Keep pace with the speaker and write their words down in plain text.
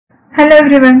Hello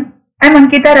everyone, I am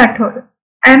Ankita Rathore.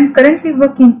 I am currently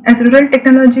working as Rural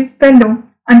Technology Fellow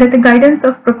under the guidance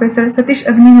of Professor Satish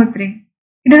Agnihotri.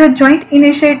 It is a joint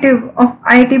initiative of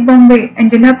IIT Bombay and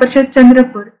Jilha Parishad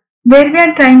Chandrapur, where we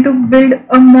are trying to build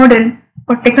a model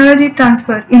for technology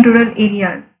transfer in rural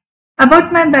areas.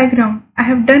 About my background, I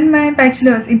have done my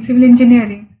bachelor's in civil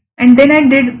engineering and then I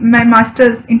did my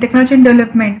master's in technology and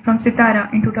development from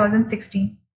Sitara in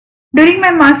 2016. During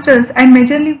my master's, I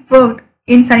majorly worked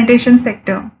in sanitation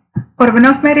sector. For one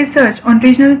of my research on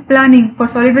regional planning for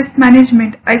solid waste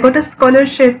management, I got a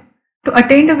scholarship to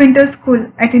attend a winter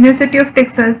school at University of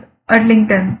Texas,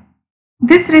 Arlington.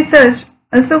 This research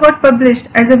also got published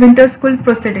as a winter school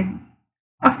proceedings.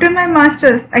 After my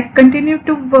master's, I continued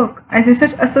to work as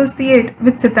research associate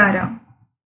with Sitara.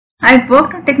 I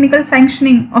worked on technical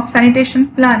sanctioning of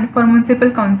sanitation plan for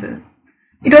municipal councils.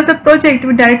 It was a project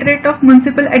with Directorate of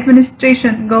Municipal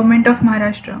Administration, Government of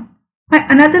Maharashtra. My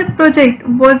another project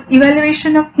was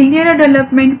evaluation of Hill Area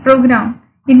Development Program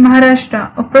in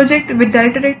Maharashtra, a project with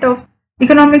Directorate of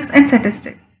Economics and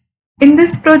Statistics. In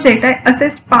this project, I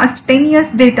assessed past 10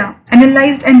 years data,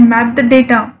 analyzed and mapped the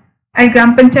data at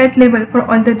Gram Panchayat level for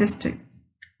all the districts.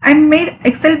 I made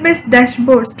Excel-based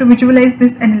dashboards to visualize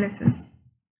this analysis.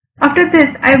 After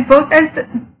this, I worked as the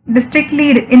district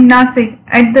lead in Nasik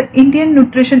at the Indian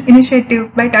Nutrition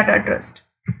Initiative by Tata Trust.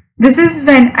 This is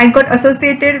when I got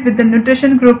associated with the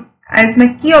nutrition group as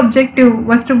my key objective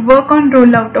was to work on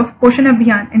rollout of Poshan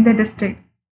Maah in the district.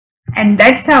 And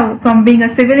that's how, from being a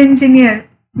civil engineer,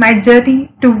 my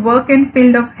journey to work in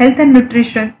field of health and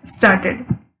nutrition started.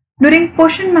 During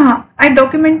Poshan Maah, I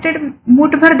documented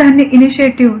Moot Bhar Dhanya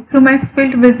initiative through my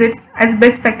field visits as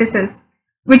best practices,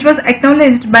 which was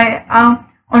acknowledged by our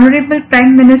Honorable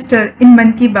Prime Minister in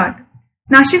Man Ki Baat.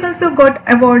 Nashik also got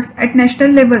awards at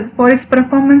national level for its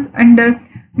performance under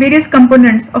various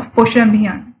components of Poshan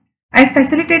Maah. I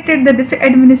facilitated the district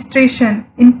administration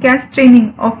in caste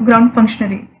training of ground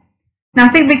functionaries.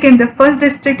 Nasik became the first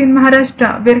district in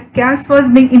Maharashtra where caste was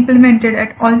being implemented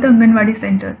at all the Anganwadi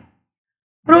centers.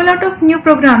 Rollout of new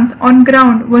programs on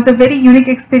ground was a very unique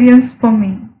experience for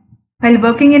me. While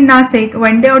working in Nasik,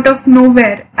 one day out of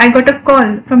nowhere, I got a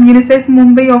call from UNICEF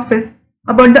Mumbai office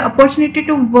about the opportunity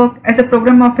to work as a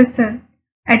program officer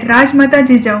at Rajmata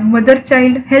Jijau Mother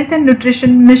Child Health and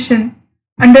Nutrition Mission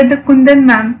under the Kundan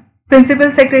Ma'am,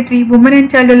 Principal Secretary, Women and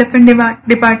Child Development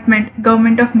Department,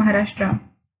 Government of Maharashtra.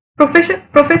 Professor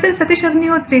Satish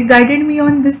Agnihotri guided me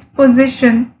on this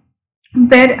position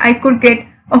where I could get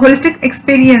a holistic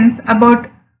experience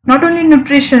about not only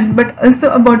nutrition but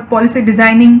also about policy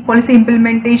designing, policy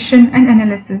implementation and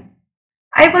analysis.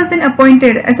 I was then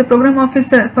appointed as a program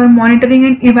officer for monitoring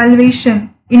and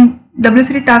evaluation in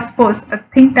WCT Task Force, a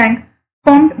think tank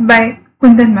formed by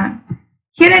Kundan Ma'am.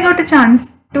 Here I got a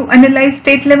chance to analyze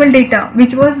state level data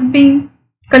which was being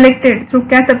collected through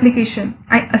CAS application.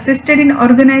 I assisted in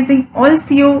organizing all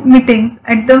CO meetings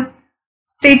at the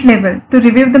state level to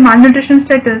review the malnutrition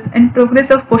status and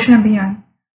progress of Poshan Maah.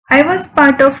 I was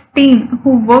part of team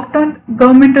who worked on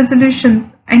government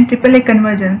resolutions and AAA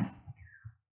convergence.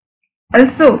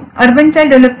 Also, Urban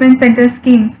Child Development Center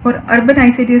schemes for urban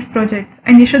ICDS projects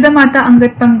and Yashoda Mata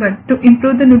Angat Pangal to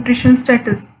improve the nutrition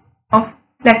status of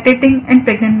lactating and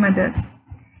pregnant mothers.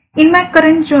 In my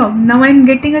current job, now I am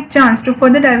getting a chance to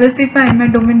further diversify my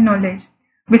domain knowledge.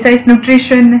 Besides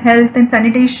nutrition, health and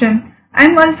sanitation, I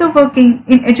am also working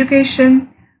in education,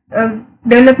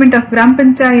 development of Gram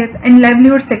Panchayat and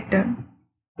livelihood sector.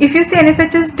 If you see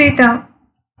NFHS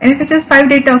 5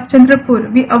 data of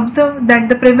Chandrapur, we observe that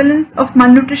the prevalence of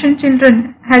malnutrition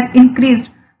children has increased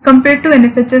compared to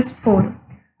NFHS 4.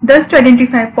 Thus, to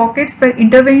identify pockets where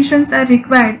interventions are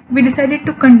required, we decided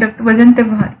to conduct Vajan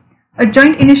Tevhar, a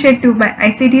joint initiative by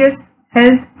ICDS,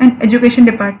 Health and Education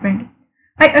Department.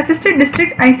 I assisted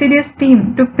district ICDS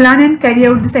team to plan and carry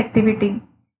out this activity.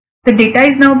 The data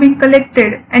is now being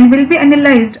collected and will be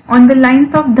analyzed on the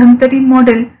lines of Dhamtari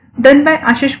model done by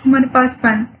Ashish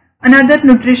Paswan, another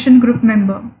nutrition group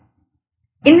member.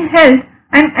 In health,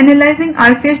 I am analyzing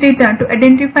RCH data to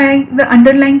identify the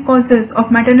underlying causes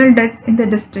of maternal deaths in the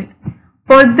district.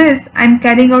 For this, I am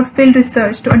carrying out field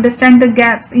research to understand the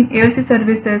gaps in AOC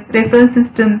services, referral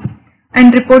systems,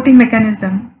 and reporting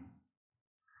mechanism.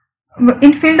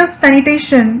 In field of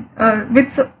sanitation, with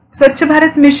Swachh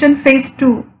Bharat Mission Phase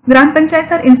 2, Gram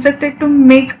Panchayats are instructed to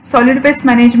make solid waste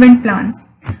management plans.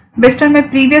 Based on my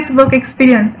previous work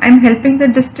experience, I am helping the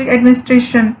district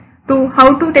administration to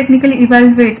how to technically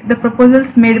evaluate the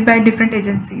proposals made by different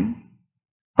agencies.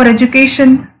 For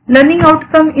education, learning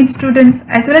outcome in students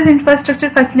as well as infrastructure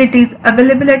facilities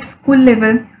available at school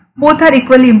level both are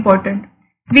equally important.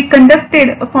 We conducted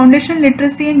a foundation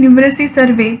literacy and numeracy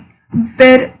survey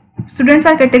where students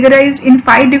are categorized in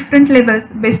 5 different levels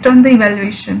based on the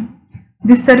evaluation.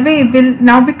 This survey will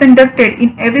now be conducted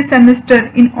in every semester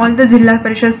in all the Jilla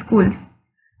Parishad schools.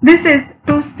 This is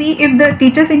to see if the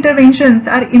teachers' interventions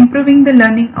are improving the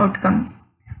learning outcomes.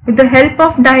 With the help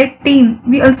of DIET team,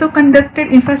 we also conducted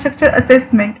infrastructure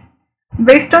assessment.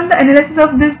 Based on the analysis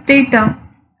of this data,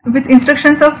 with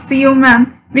instructions of CO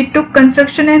ma'am, we took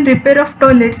construction and repair of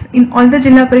toilets in all the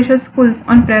Jilla Parishad schools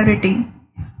on priority.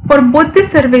 For both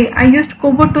this survey, I used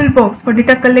Kobo Toolbox for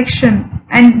data collection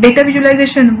and data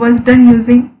visualization was done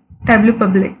using Tableau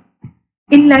Public.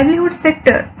 In livelihood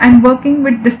sector, I am working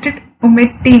with District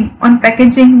Umed team on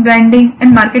packaging, branding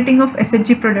and marketing of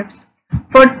SHG products.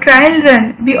 For trial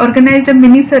run, we organized a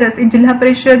mini Saras in Jilla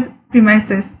Parishad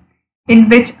premises, in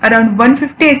which around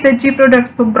 150 SHG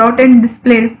products were brought and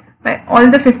displayed by all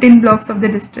the 15 blocks of the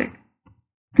district.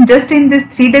 Just in this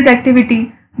 3 days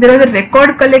activity, there was a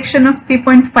record collection of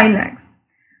 3.5 lakhs.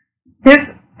 This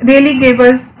really gave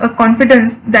us a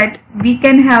confidence that we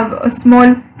can have a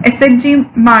small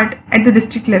SHG mart at the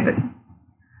district level.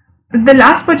 The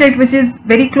last project, which is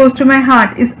very close to my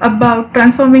heart, is about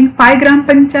transforming 5 Gram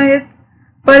Panchayat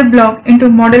per block into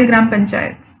model Gram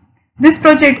Panchayats. This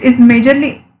project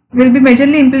will be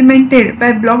majorly implemented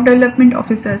by block development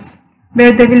officers,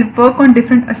 where they will work on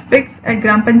different aspects at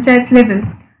Gram Panchayat level.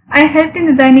 I helped in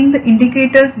designing the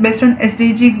indicators based on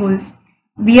SDG goals.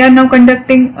 We are now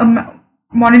conducting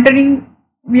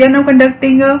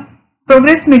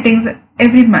progress meetings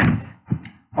every month.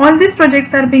 All these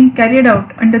projects are being carried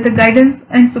out under the guidance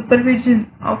and supervision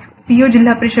of CEO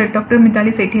Jilla Parishad Dr.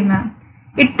 Mitali Sethi ma'am.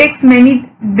 It takes many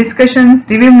discussions,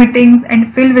 review meetings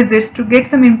and field visits to get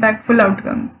some impactful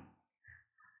outcomes.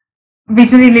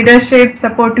 Visionary leadership,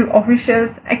 supportive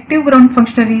officials, active ground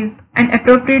functionaries and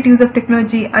appropriate use of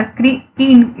technology are key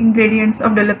ingredients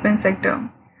of development sector.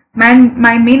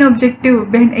 My main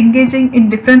objective behind engaging in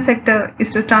different sectors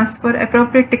is to transfer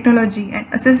appropriate technology and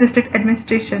assist district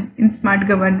administration in smart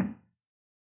governance.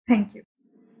 Thank you.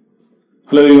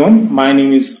 Hello everyone, my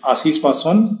name is Ashish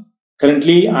Paswan.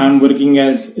 Currently, I am working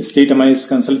as a state MIS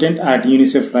consultant at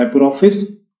UNICEF Raipur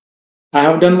office. I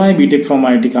have done my BTech from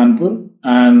IIT Kanpur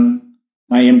and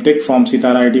my MTech from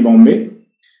Sitara IIT Bombay.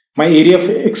 My area of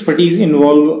expertise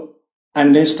involve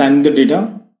understanding the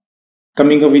data,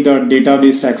 coming up with a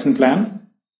data-based action plan,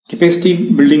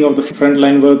 capacity building of the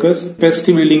frontline workers,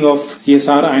 capacity building of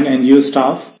CSR and NGO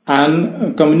staff,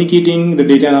 and communicating the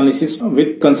data analysis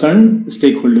with concerned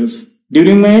stakeholders.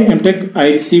 During my MTech, I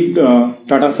received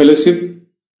Tata Fellowship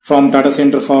from Tata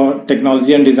Center for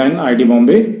Technology and Design, IIT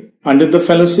Bombay. Under the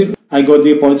fellowship, I got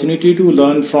the opportunity to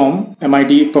learn from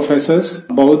MIT professors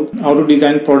about how to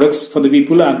design products for the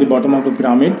people at the bottom of the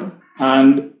pyramid.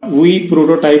 And we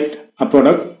prototyped a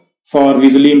product for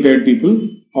visually impaired people,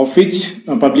 of which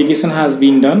a publication has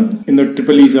been done in the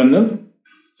EEE journal.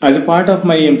 As a part of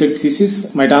my MTech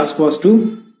thesis, my task was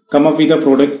to come up with a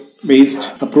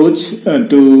product-based approach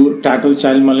to tackle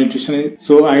child malnutrition.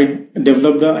 So I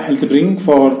developed a health drink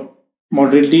for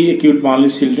moderately acute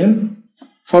malnourished children.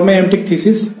 For my MTech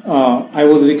thesis, I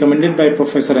was recommended by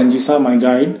Professor Anjisa, my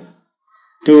guide,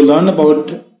 to learn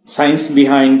about science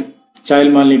behind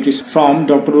child malnutrition from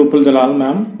Dr. Rupal Dalal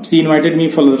ma'am. She invited me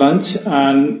for lunch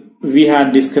and we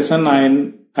had discussion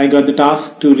and I got the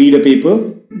task to read a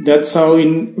paper. That's how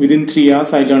within 3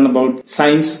 hours I learned about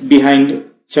science behind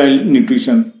child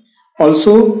nutrition.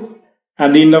 Also,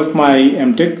 at the end of my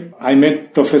MTech, I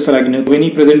met Professor Agnihotri. When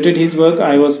he presented his work,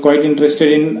 I was quite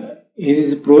interested in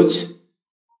his approach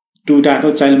to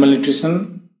tackle child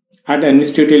malnutrition at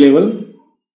administrative level.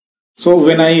 So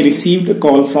when I received a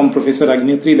call from Professor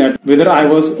Agnihotri that whether I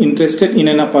was interested in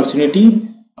an opportunity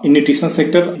in nutrition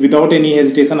sector, without any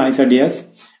hesitation I said yes.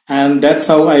 And that's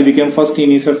how I became first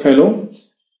UNICEF fellow.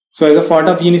 So as a part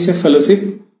of UNICEF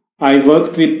fellowship, I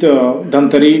worked with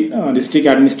Dhantari district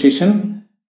administration,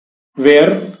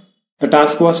 where the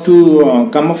task was to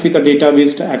come up with a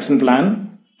data-based action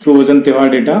plan through Vajan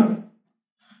Tewar data.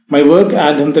 My work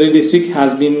at Dhantari district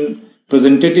has been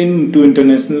presented in 2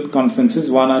 international conferences,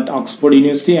 one at Oxford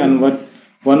University and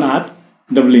one at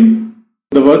Dublin.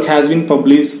 The work has been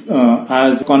published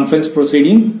as conference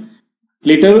proceeding.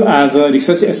 Later, as a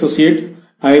research associate,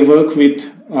 I work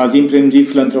with Azim Premji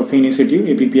Philanthropy Initiative,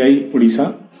 APPI,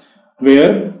 Odisha,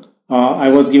 where I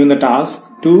was given the task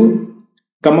to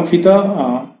come up with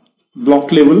a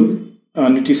block level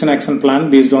nutrition action plan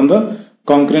based on the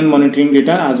concurrent monitoring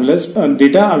data as well as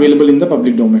data available in the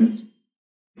public domain.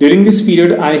 During this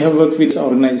period, I have worked with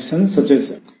organizations such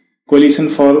as Coalition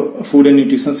for Food and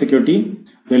Nutrition Security,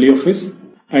 Delhi office,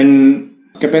 and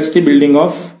capacity building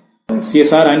of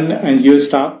CSR and NGO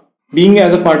staff. Being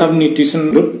as a part of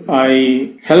nutrition group,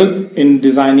 I help in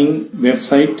designing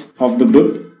website of the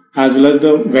group as well as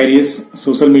the various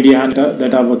social media handles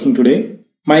that are working today.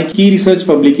 My key research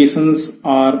publications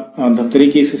are the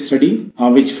Rathore case study,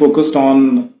 which focused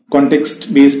on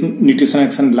context-based nutrition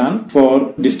action plan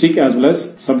for district as well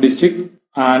as sub-district,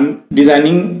 and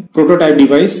designing prototype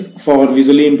device for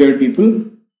visually impaired people,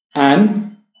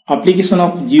 and application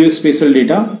of geospatial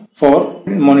data for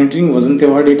monitoring Vazan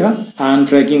Tewar data and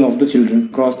tracking of the children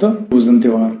across the Vazan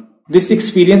Tewar. This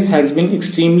experience has been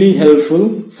extremely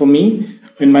helpful for me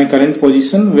in my current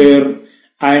position, where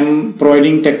I am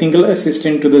providing technical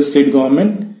assistance to the state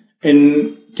government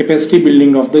in capacity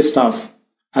building of the staff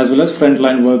as well as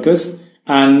frontline workers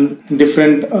and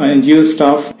different NGO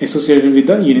staff associated with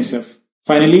the UNICEF.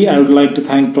 Finally, I would like to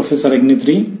thank Professor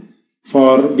Agnihotri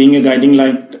for being a guiding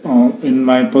light in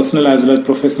my personal as well as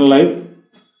professional life.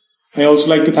 I also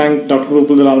like to thank Dr.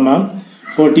 Gopal Dalal ma'am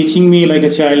for teaching me like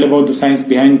a child about the science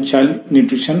behind child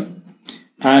nutrition.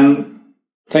 And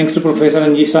thanks to Professor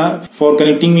Anjisa for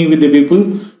connecting me with the people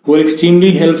who were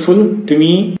extremely helpful to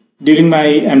me during my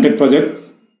MTech project.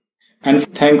 And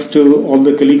thanks to all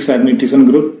the colleagues at Nutrition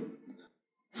Group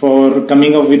for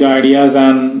coming up with the ideas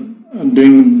and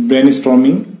doing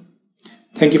brainstorming.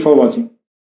 Thank you for watching.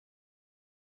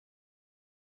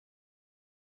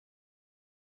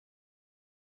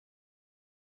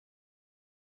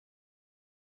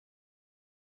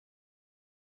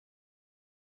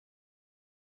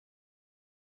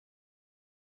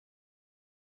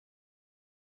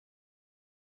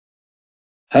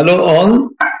 Hello all.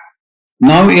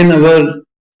 Now in our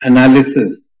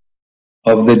analysis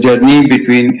of the journey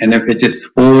between NFHS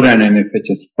 4 and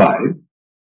NFHS 5,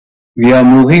 we are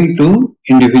moving to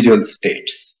individual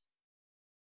states.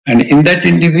 And in that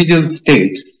individual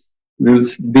states, we will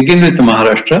begin with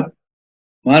Maharashtra.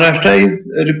 Maharashtra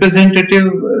is a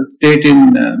representative state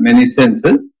in many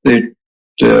senses. It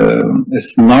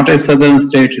is not a southern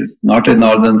state, it's not a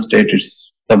northern state,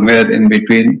 it's somewhere in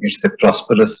between. It's a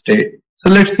prosperous state. So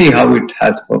let's see how it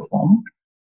has performed.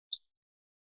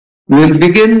 We will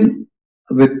begin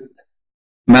with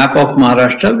map of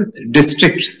Maharashtra with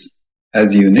districts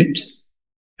as units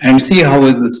and see how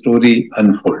is the story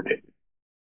unfolded.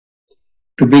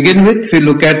 To begin with, we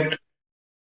look at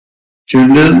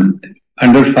children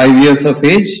under 5 years of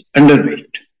age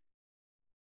underweight.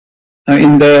 Now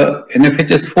in the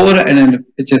NFHS 4 and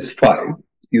NFHS 5,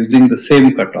 using the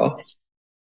same cutoff,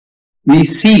 we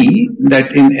see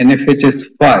that in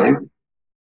NFHS 5,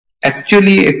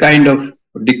 actually a kind of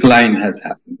decline has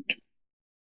happened.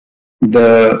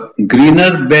 The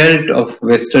greener belt of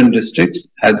western districts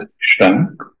has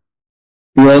shrunk.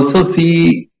 We also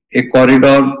see a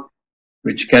corridor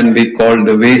which can be called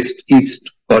the west-east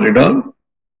corridor,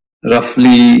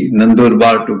 roughly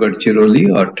Nandurbar to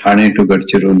Gadchiroli or Thane to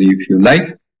Gadchiroli if you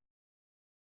like.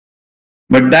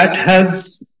 But that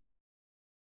has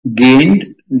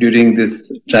gained during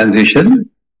this transition.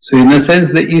 So in a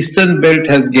sense, the eastern belt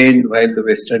has gained while the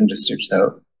western districts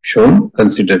have shown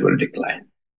considerable decline.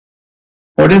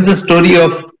 What is the story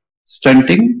of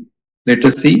stunting? Let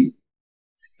us see.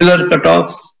 Similar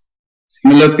cutoffs,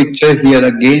 similar picture here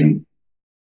again.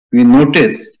 We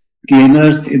notice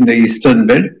gainers in the eastern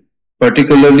belt,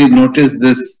 particularly notice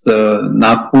this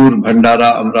Nagpur,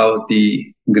 Bhandara,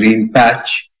 Amravati green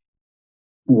patch,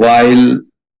 while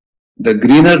the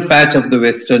greener patch of the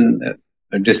western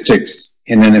districts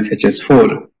in NFHS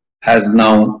 4 has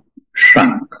now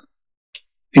shrunk.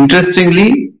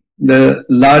 Interestingly, the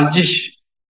largish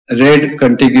red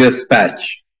contiguous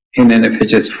patch in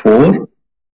NFHS 4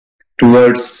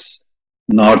 towards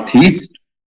northeast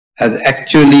has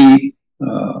actually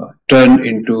turned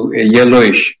into a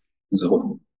yellowish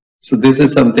zone. So this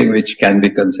is something which can be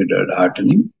considered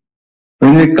heartening.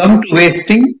 When we come to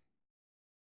wasting,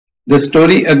 the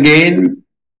story again,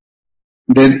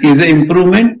 there is an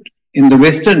improvement in the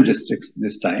western districts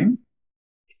this time,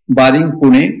 barring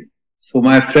Pune. So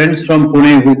my friends from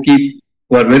Pune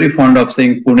who are very fond of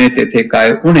saying Pune Tethe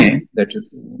Kai Pune, that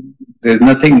is, there is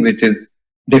nothing which is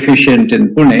deficient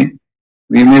in Pune.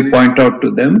 We may point out to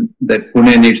them that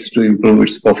Pune needs to improve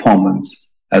its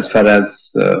performance as far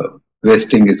as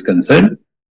wasting is concerned.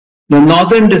 The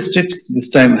northern districts this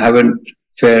time haven't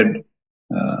fared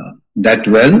that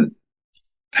well.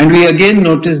 And we again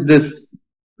notice this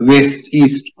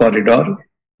west-east corridor,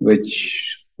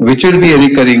 which will be a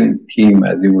recurring theme,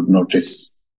 as you would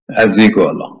notice as we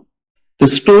go along. The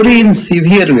story in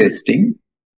severe wasting,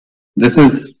 this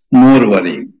is more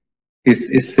worrying.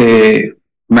 It's a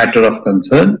matter of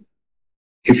concern.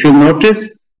 If you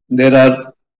notice, there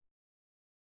are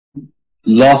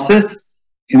losses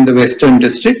in the western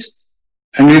districts,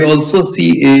 and we also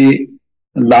see a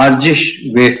largish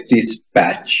waste east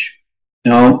patch.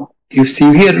 Now, if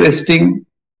severe wasting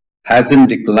hasn't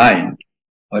declined,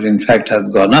 or in fact has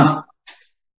gone up,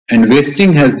 and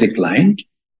wasting has declined,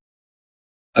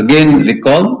 again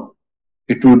recall,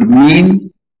 it would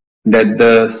mean that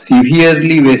the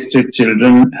severely wasted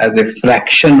children as a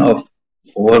fraction of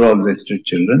overall wasted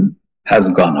children has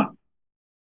gone up.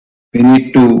 We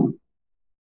need to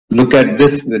look at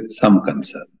this with some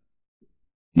concern.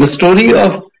 The story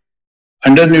of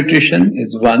undernutrition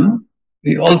is one.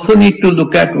 We also need to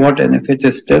look at what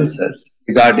NFHS tells us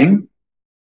regarding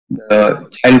the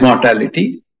child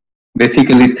mortality.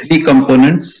 Basically, three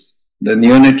components: the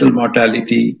neonatal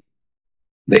mortality,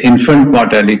 the infant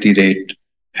mortality rate,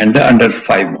 and the under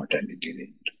 5 mortality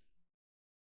rate.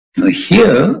 Now,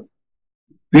 here,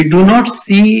 we do not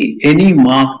see any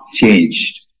marked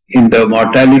change in the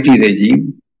mortality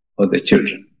regime for the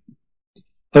children.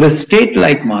 For a state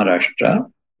like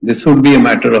Maharashtra, this would be a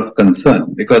matter of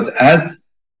concern, because as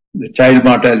the child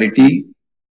mortality,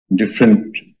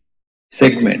 different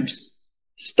segments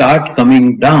start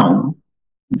coming down,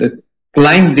 the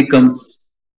climb becomes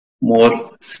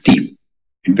more steep.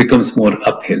 It becomes more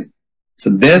uphill. So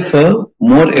therefore,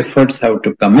 more efforts have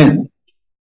to come in.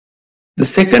 The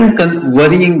second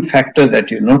worrying factor that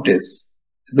you notice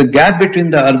is the gap between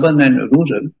the urban and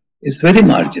rural is very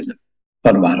marginal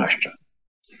for Maharashtra.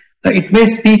 Now, it may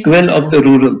speak well of the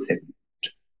rural segment,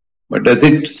 but does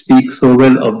it speak so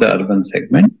well of the urban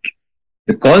segment?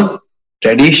 Because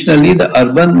traditionally the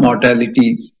urban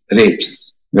mortality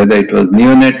rates, whether it was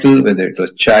neonatal, whether it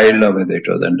was child, or whether it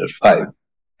was under 5,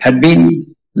 had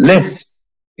been less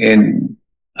in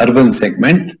urban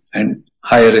segment and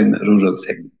higher in rural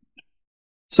segment.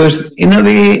 So it's, in a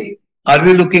way, are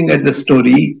we looking at the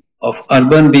story of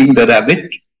urban being the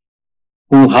rabbit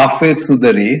who halfway through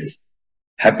the race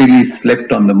happily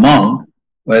slept on the mound,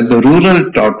 while the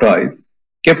rural tortoise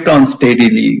kept on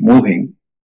steadily moving.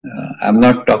 I'm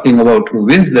not talking about who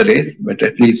wins the race, but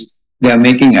at least they are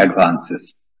making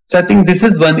advances. So I think this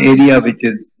is one area which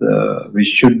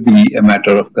should be a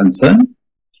matter of concern.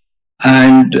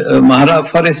 And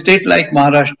for a state like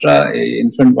Maharashtra, a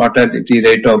infant mortality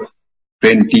rate of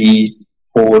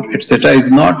 24, etc., is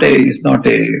not a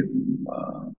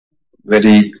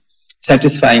very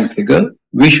satisfying figure.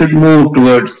 We should move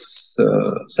towards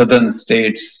southern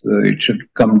states. It should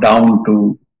come down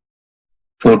to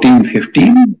 14,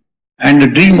 15. And the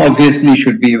dream obviously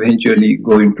should be eventually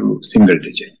going to single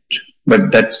digit.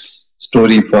 But that's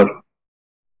story for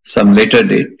some later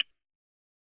date.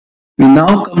 We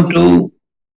now come to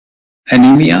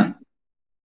anemia.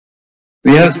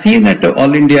 We have seen at the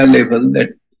all India level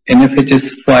that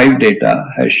NFHS 5 data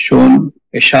has shown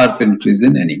a sharp increase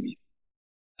in anemia.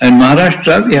 In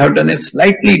Maharashtra, we have done a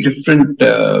slightly different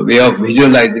way of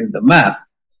visualizing the map.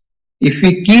 If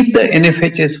we keep the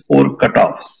NFHS 4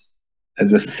 cutoffs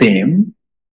as the same,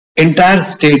 entire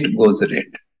state goes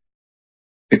red,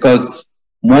 because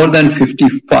more than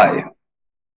 55%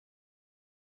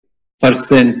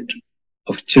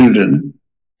 of children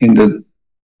in the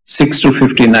 6 to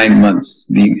 59 months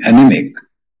being anemic,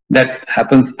 that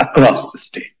happens across the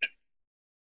state.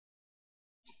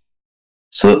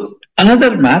 So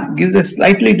another map gives a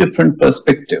slightly different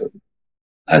perspective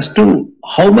as to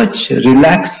how much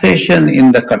relaxation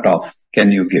in the cutoff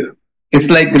can you give. It's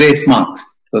like grace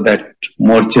marks so that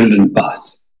more children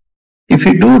pass. If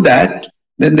you do that,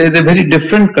 then there's a very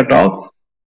different cutoff,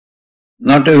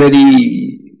 not a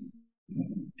very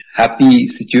happy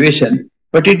situation,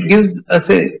 but it gives us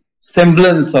a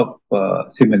semblance of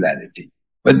similarity.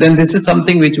 But then this is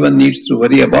something which one needs to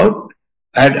worry about.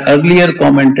 I had earlier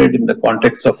commented in the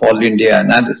context of all India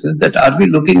analysis that are we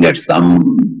looking at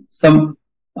some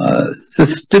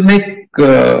systemic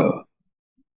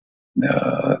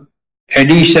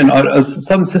addition or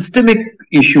some systemic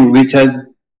issue which has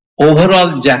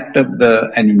overall jacked up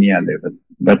the anemia level.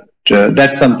 But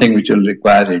that's something which will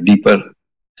require a deeper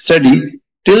study.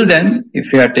 Till then,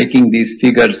 if we are taking these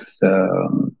figures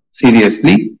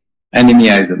seriously,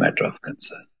 anemia is a matter of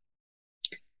concern.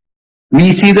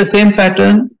 We see the same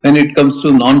pattern when it comes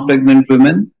to non-pregnant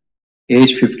women,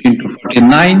 age 15 to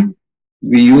 49.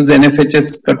 We use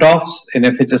NFHS cutoffs,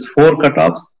 NFHS 4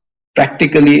 cutoffs.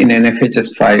 Practically in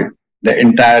NFHS 5, the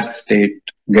entire state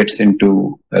gets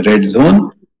into a red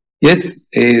zone. Yes,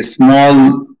 a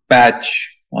small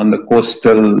patch on the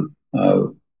coastal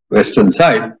western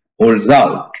side holds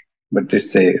out, but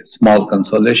it's a small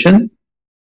consolation.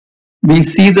 We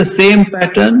see the same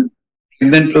pattern,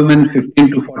 pregnant women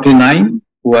 15 to 49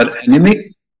 who are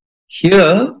anemic.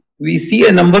 Here, we see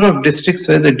a number of districts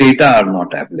where the data are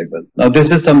not available. Now,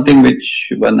 this is something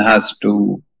which one has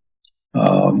to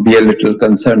be a little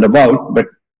concerned about, but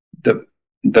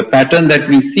the pattern that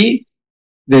we see,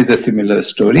 there is a similar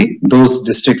story. Those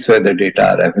districts where the data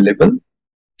are available.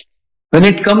 When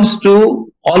it comes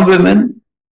to all women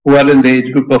who are in the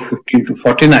age group of 15 to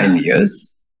 49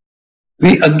 years,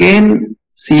 we again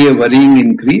see a worrying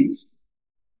increase.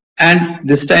 And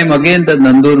this time again the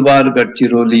Nandurbar,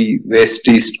 Gadchiroli,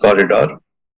 West-East corridor,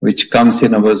 which comes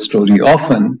in our story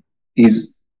often,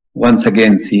 is once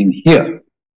again seen here.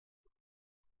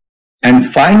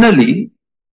 And finally,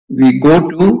 we go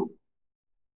to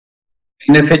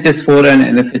NFHS 4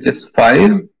 and NFHS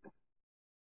 5.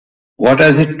 What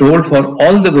has it told for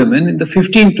all the women in the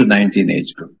 15 to 19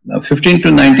 age group? Now, 15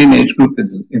 to 19 age group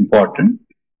is important.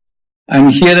 And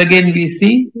here again we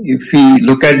see, if we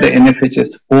look at the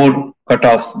NFHS 4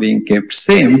 cutoffs being kept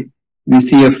same, we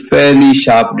see a fairly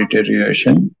sharp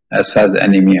deterioration as far as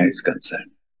anemia is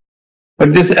concerned.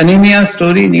 But this anemia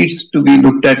story needs to be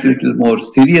looked at a little more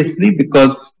seriously,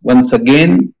 because once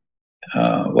again,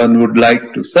 one would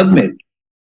like to submit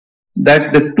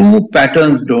that the two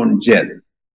patterns don't gel.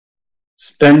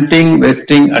 Stunting,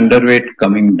 wasting, underweight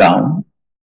coming down,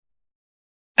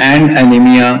 and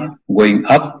anemia going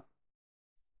up.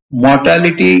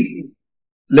 Mortality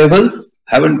levels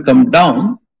haven't come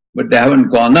down, but they haven't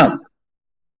gone up.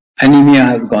 Anemia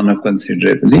has gone up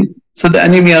considerably. So the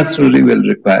anemia story will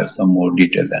require some more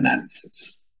detailed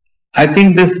analysis. I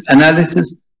think this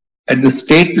analysis at the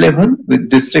state level with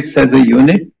districts as a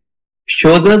unit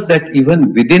shows us that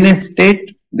even within a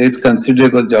state there is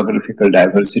considerable geographical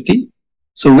diversity.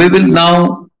 So we will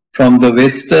now, from the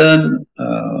western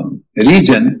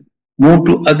region, move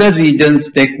to other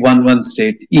regions, take one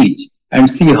state each, and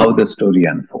see how the story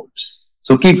unfolds.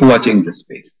 So keep watching this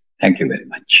space. Thank you very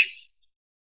much.